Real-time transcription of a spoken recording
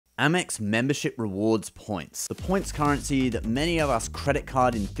Amex membership rewards points. The points currency that many of us credit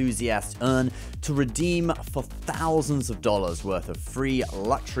card enthusiasts earn to redeem for thousands of dollars worth of free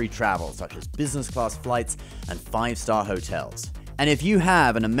luxury travel, such as business class flights and 5-star hotels. And if you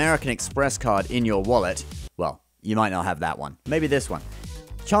have an American Express card in your wallet, well, you might not have that one. Maybe this one.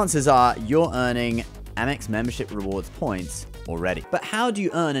 Chances are you're earning Amex membership rewards points already. But how do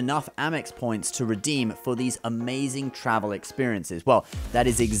you earn enough Amex points to redeem for these amazing travel experiences? Well, that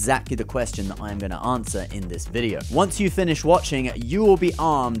is exactly the question that I'm going to answer in this video. Once you finish watching, you will be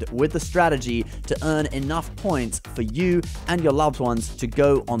armed with the strategy to earn enough points for you and your loved ones to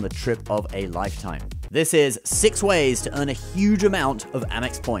go on the trip of a lifetime. This is 6 ways to earn a huge amount of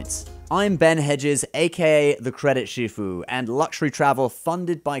Amex points. I'm Ben Hedges, aka The Credit Shifu, and luxury travel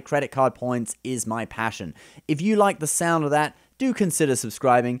funded by credit card points is my passion. If you like the sound of that, do consider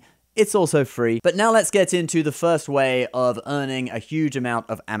subscribing. It's also free. But now let's get into the first way of earning a huge amount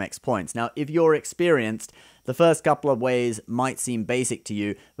of Amex points. Now, if you're experienced, the first couple of ways might seem basic to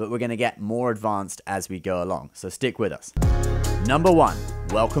you, but we're going to get more advanced as we go along. So stick with us. Number 1,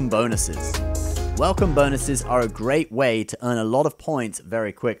 welcome bonuses. Welcome bonuses are a great way to earn a lot of points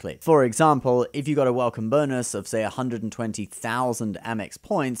very quickly. For example, if you got a welcome bonus of say 120,000 Amex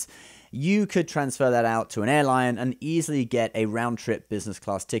points, you could transfer that out to an airline and easily get a round-trip business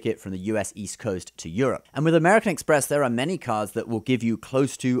class ticket from the US East Coast to Europe. And with American Express, there are many cards that will give you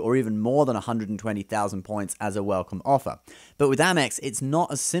close to or even more than 120,000 points as a welcome offer. But with Amex, it's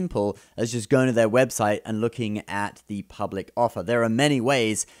not as simple as just going to their website and looking at the public offer. There are many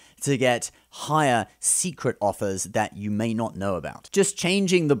ways to get higher secret offers that you may not know about. Just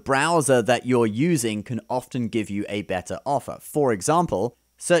changing the browser that you're using can often give you a better offer. For example,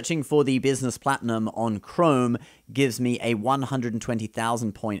 searching for the Business Platinum on Chrome gives me a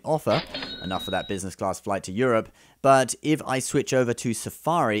 120,000 point offer, enough for that business class flight to Europe. But if I switch over to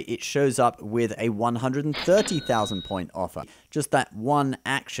Safari, it shows up with a 130,000 point offer. Just that one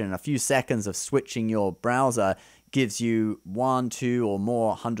action, a few seconds of switching your browser, gives you $1, $2, or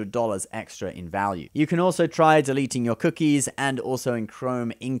more $100 extra in value. You can also try deleting your cookies and also in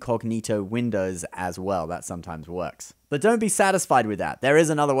Chrome incognito windows as well. That sometimes works. But don't be satisfied with that. There is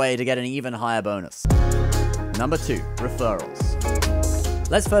another way to get an even higher bonus. Number 2, referrals.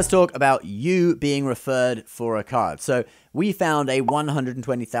 Let's first talk about you being referred for a card. So we found a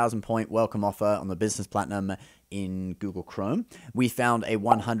 120,000 point welcome offer on the Business Platinum in Google Chrome. We found a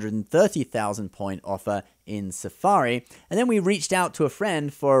 130,000 point offer in Safari. And then we reached out to a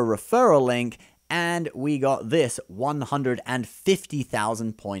friend for a referral link and we got this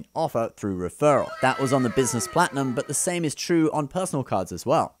 150,000 point offer through referral. That was on the Business Platinum, but the same is true on personal cards as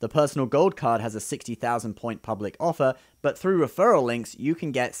well. The Personal Gold card has a 60,000 point public offer, but through referral links, you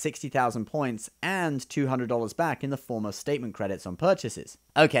can get 60,000 points and $200 back in the form of statement credits on purchases.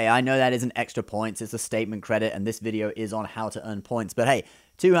 Okay, I know that isn't extra points, it's a statement credit, and this video is on how to earn points, but hey,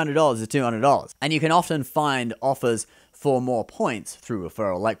 $200 is $200. And you can often find offers for more points through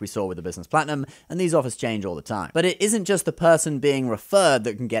referral, like we saw with the Business Platinum, and these offers change all the time. But it isn't just the person being referred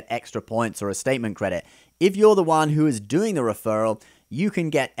that can get extra points or a statement credit. If you're the one who is doing the referral, you can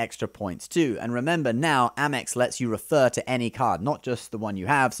get extra points too. And remember now, Amex lets you refer to any card, not just the one you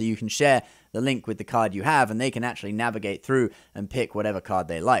have, so you can share the link with the card you have and they can actually navigate through and pick whatever card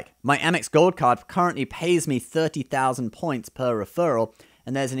they like. My Amex Gold card currently pays me 30,000 points per referral,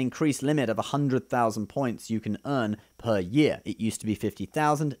 and there's an increased limit of 100,000 points you can earn per year. It used to be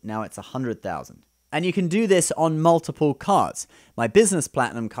 50,000, now it's 100,000. And you can do this on multiple cards. My Business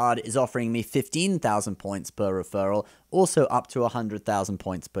Platinum card is offering me 15,000 points per referral, also up to 100,000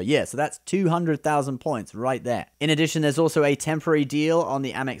 points per year. So that's 200,000 points right there. In addition, there's also a temporary deal on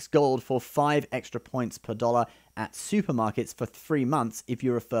the Amex Gold for 5 extra points per dollar at supermarkets for 3 months if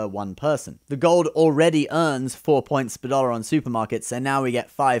you refer one person. The Gold already earns 4 points per dollar on supermarkets, and now we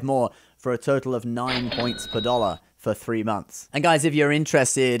get 5 more for a total of 9 points per dollar for 3 months. And guys, if you're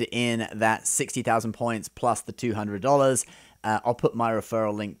interested in that 60,000 points plus the $200, I'll put my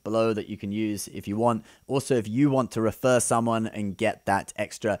referral link below that you can use if you want. Also, if you want to refer someone and get that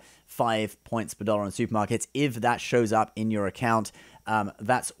extra 5 points per dollar on supermarkets, if that shows up in your account,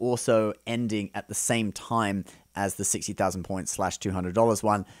 that's also ending at the same time as the 60,000 points / $200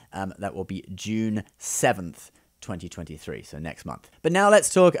 one. That will be June 7th. 2023, so next month. But now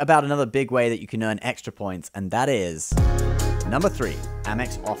let's talk about another big way that you can earn extra points, and that is number 3,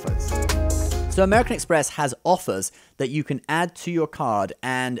 Amex offers. So American Express has offers that you can add to your card,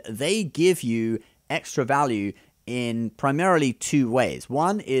 and they give you extra value in primarily 2 ways.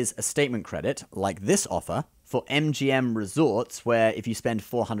 One is a statement credit, like this offer, for MGM resorts, where if you spend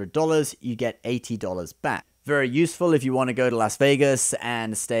 $400, you get $80 back. Very useful if you want to go to Las Vegas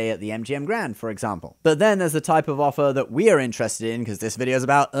and stay at the MGM Grand, for example. But then there's the type of offer that we are interested in, because this video is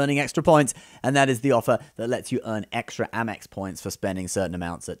about earning extra points, and that is the offer that lets you earn extra Amex points for spending certain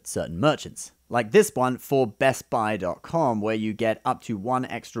amounts at certain merchants. Like this one for bestbuy.com, where you get up to 1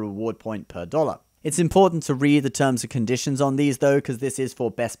 extra reward point per dollar. It's important to read the terms and conditions on these though, because this is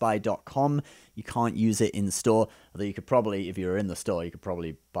for bestbuy.com. You can't use it in store, although you could probably, if you were in the store, you could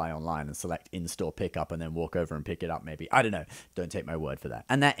probably buy online and select in-store pickup and then walk over and pick it up maybe. I don't know. Don't take my word for that.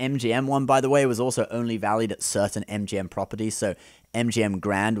 And that MGM one, by the way, was also only valid at certain MGM properties. So MGM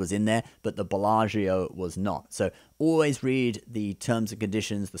Grand was in there, but the Bellagio was not. So always read the terms and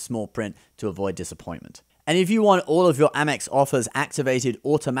conditions, the small print, to avoid disappointment. And if you want all of your Amex offers activated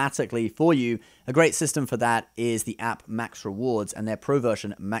automatically for you, a great system for that is the app Max Rewards and their pro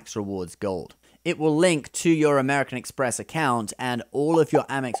version Max Rewards Gold. It will link to your American Express account, and all of your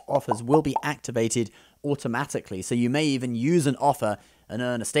Amex offers will be activated automatically. So you may even use an offer and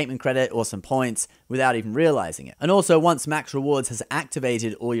earn a statement credit or some points without even realizing it. And also, once Max Rewards has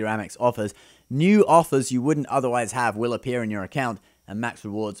activated all your Amex offers, new offers you wouldn't otherwise have will appear in your account, and Max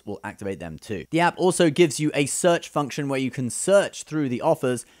Rewards will activate them too. The app also gives you a search function where you can search through the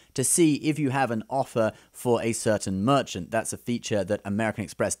offers to see if you have an offer for a certain merchant. That's a feature that American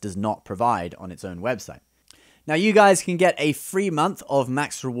Express does not provide on its own website. Now, you guys can get a free month of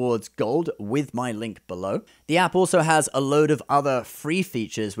Max Rewards Gold with my link below. The app also has a load of other free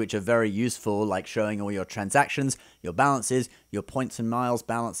features which are very useful, like showing all your transactions, your balances, your points and miles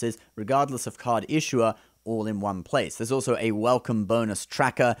balances, regardless of card issuer, all in one place. There's also a welcome bonus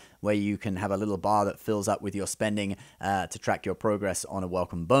tracker where you can have a little bar that fills up with your spending to track your progress on a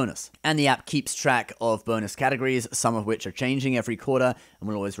welcome bonus. And the app keeps track of bonus categories, some of which are changing every quarter, and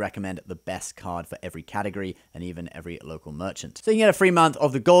will always recommend the best card for every category and even every local merchant. So you can get a free month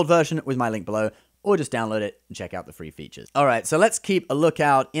of the gold version with my link below, or just download it and check out the free features. All right, so let's keep a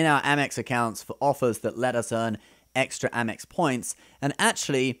lookout in our Amex accounts for offers that let us earn extra Amex points. And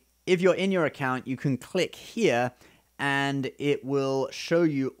actually, if you're in your account, you can click here and it will show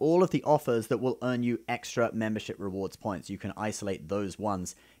you all of the offers that will earn you extra membership rewards points. You can isolate those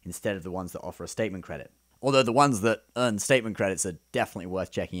ones instead of the ones that offer a statement credit. Although the ones that earn statement credits are definitely worth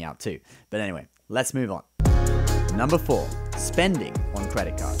checking out too. But anyway, let's move on. Number 4, spending on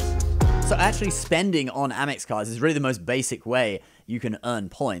credit cards. So actually spending on Amex cards is really the most basic way you can earn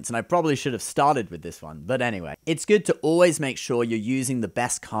points, and I probably should have started with this one, but anyway. It's good to always make sure you're using the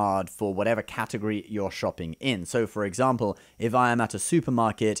best card for whatever category you're shopping in. So for example, if I am at a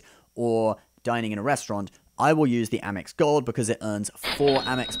supermarket or dining in a restaurant, I will use the Amex Gold because it earns 4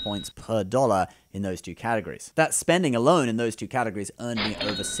 Amex points per dollar in those two categories. That spending alone in those two categories earned me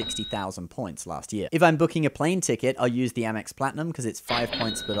over 60,000 points last year. If I'm booking a plane ticket, I'll use the Amex Platinum because it's 5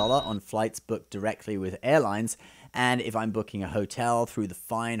 points per dollar on flights booked directly with airlines. And if I'm booking a hotel through the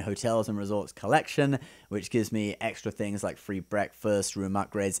Fine Hotels and Resorts collection, which gives me extra things like free breakfast, room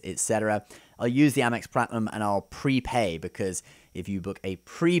upgrades, etc., I'll use the Amex Platinum and I'll prepay, because if you book a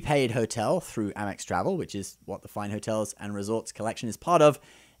prepaid hotel through Amex Travel, which is what the Fine Hotels and Resorts collection is part of,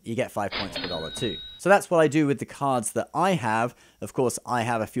 you get 5 points per dollar too. So that's what I do with the cards that I have. Of course, I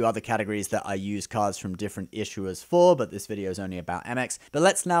have a few other categories that I use cards from different issuers for, but this video is only about Amex. But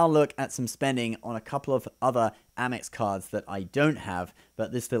let's now look at some spending on a couple of other Amex cards that I don't have,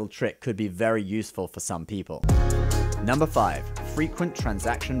 but this little trick could be very useful for some people. Number 5, frequent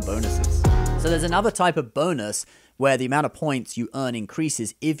transaction bonuses. So there's another type of bonus where the amount of points you earn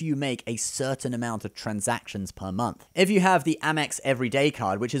increases if you make a certain amount of transactions per month. If you have the Amex Everyday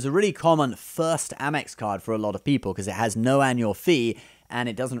card, which is a really common first Amex card for a lot of people because it has no annual fee and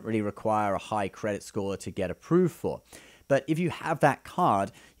it doesn't really require a high credit score to get approved for. But if you have that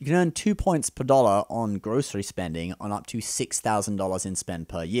card, you can earn 2 points per dollar on grocery spending on up to $6,000 in spend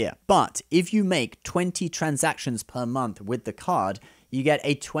per year. But if you make 20 transactions per month with the card, you get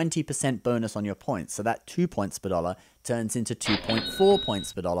a 20% bonus on your points. So that 2 points per dollar turns into 2.4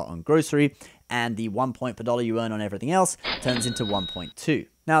 points per dollar on grocery, and the 1 point per dollar you earn on everything else turns into 1.2.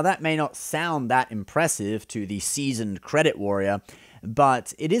 Now, that may not sound that impressive to the seasoned credit warrior,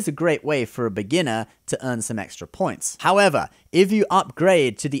 but it is a great way for a beginner to earn some extra points. However, if you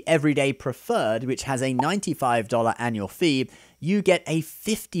upgrade to the Everyday Preferred, which has a $95 annual fee, you get a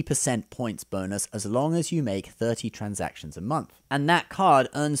 50% points bonus as long as you make 30 transactions a month. And that card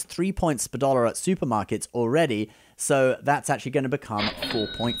earns 3 points per dollar at supermarkets already, so that's actually going to become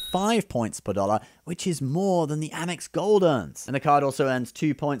 4.5 points per dollar, which is more than the Amex Gold earns. And the card also earns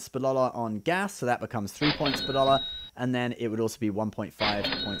 2 points per dollar on gas, so that becomes 3 points per dollar. and then it would also be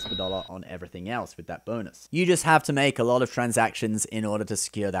 1.5 points per dollar on everything else with that bonus. You just have to make a lot of transactions in order to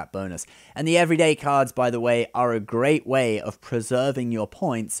secure that bonus. And the everyday cards, by the way, are a great way of preserving your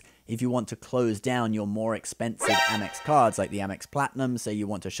points if you want to close down your more expensive Amex cards, like the Amex Platinum. Say you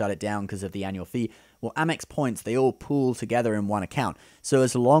want to shut it down because of the annual fee. Well, Amex points, they all pool together in one account. So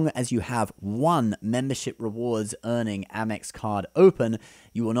as long as you have one membership rewards earning Amex card open,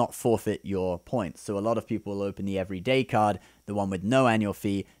 you will not forfeit your points. So a lot of people will open the everyday card, the one with no annual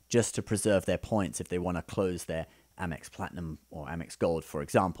fee, just to preserve their points if they want to close their Amex Platinum or Amex Gold, for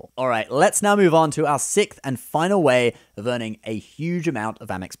example. All right, let's now move on to our sixth and final way of earning a huge amount of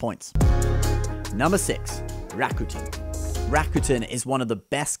Amex points. Number 6, Rakuten. Rakuten is one of the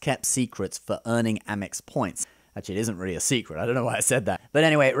best kept secrets for earning Amex points. Actually, it isn't really a secret. I don't know why I said that. But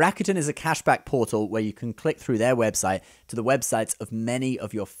anyway, Rakuten is a cashback portal where you can click through their website to the websites of many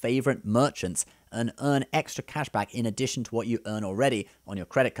of your favorite merchants and earn extra cashback in addition to what you earn already on your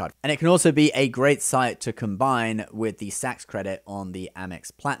credit card. And it can also be a great site to combine with the Saks credit on the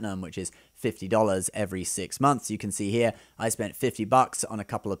Amex Platinum, which is $50 every 6 months. You can see here, I spent $50 on a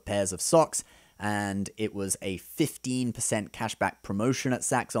couple of pairs of socks, and it was a 15% cashback promotion at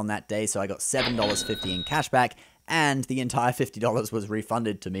Saks on that day, so I got $7.50 in cashback, and the entire $50 was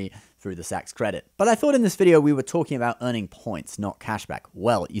refunded to me through the Saks credit. But I thought in this video we were talking about earning points, not cashback.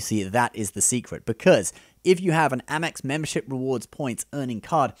 Well, you see, that is the secret, because if you have an Amex membership rewards points earning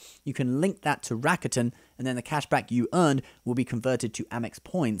card, you can link that to Rakuten, and then the cashback you earned will be converted to Amex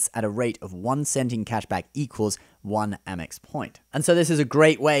points at a rate of 1 cent in cashback equals 1 Amex point. And so this is a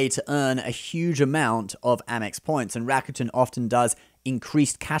great way to earn a huge amount of Amex points, and Rakuten often does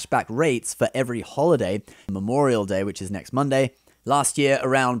increased cashback rates for every holiday. Memorial Day, which is next Monday. Last year,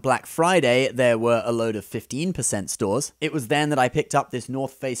 around Black Friday, there were a load of 15% stores. It was then that I picked up this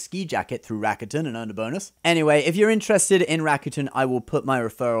North Face ski jacket through Rakuten and earned a bonus. Anyway, if you're interested in Rakuten, I will put my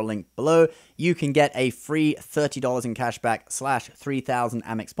referral link below. You can get a free $30 in cashback / 3,000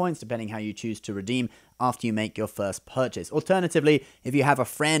 Amex points, depending how you choose to redeem after you make your first purchase. Alternatively, if you have a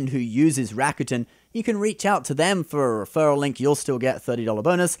friend who uses Rakuten, you can reach out to them for a referral link. You'll still get a $30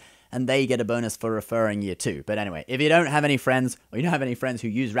 bonus, and they get a bonus for referring you too. But anyway, if you don't have any friends, or you don't have any friends who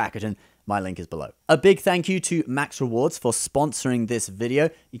use Rakuten, my link is below. A big thank you to Max Rewards for sponsoring this video.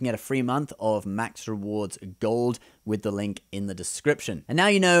 You can get a free month of Max Rewards Gold with the link in the description. And now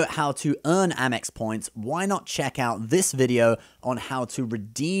you know how to earn Amex points, why not check out this video on how to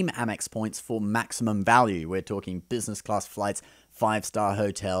redeem Amex points for maximum value? We're talking business class flights, 5-star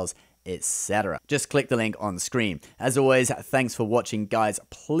hotels, etc. Just click the link on the screen. As always, thanks for watching, guys.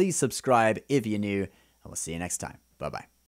 Please subscribe if you're new, and we'll see you next time. Bye-bye.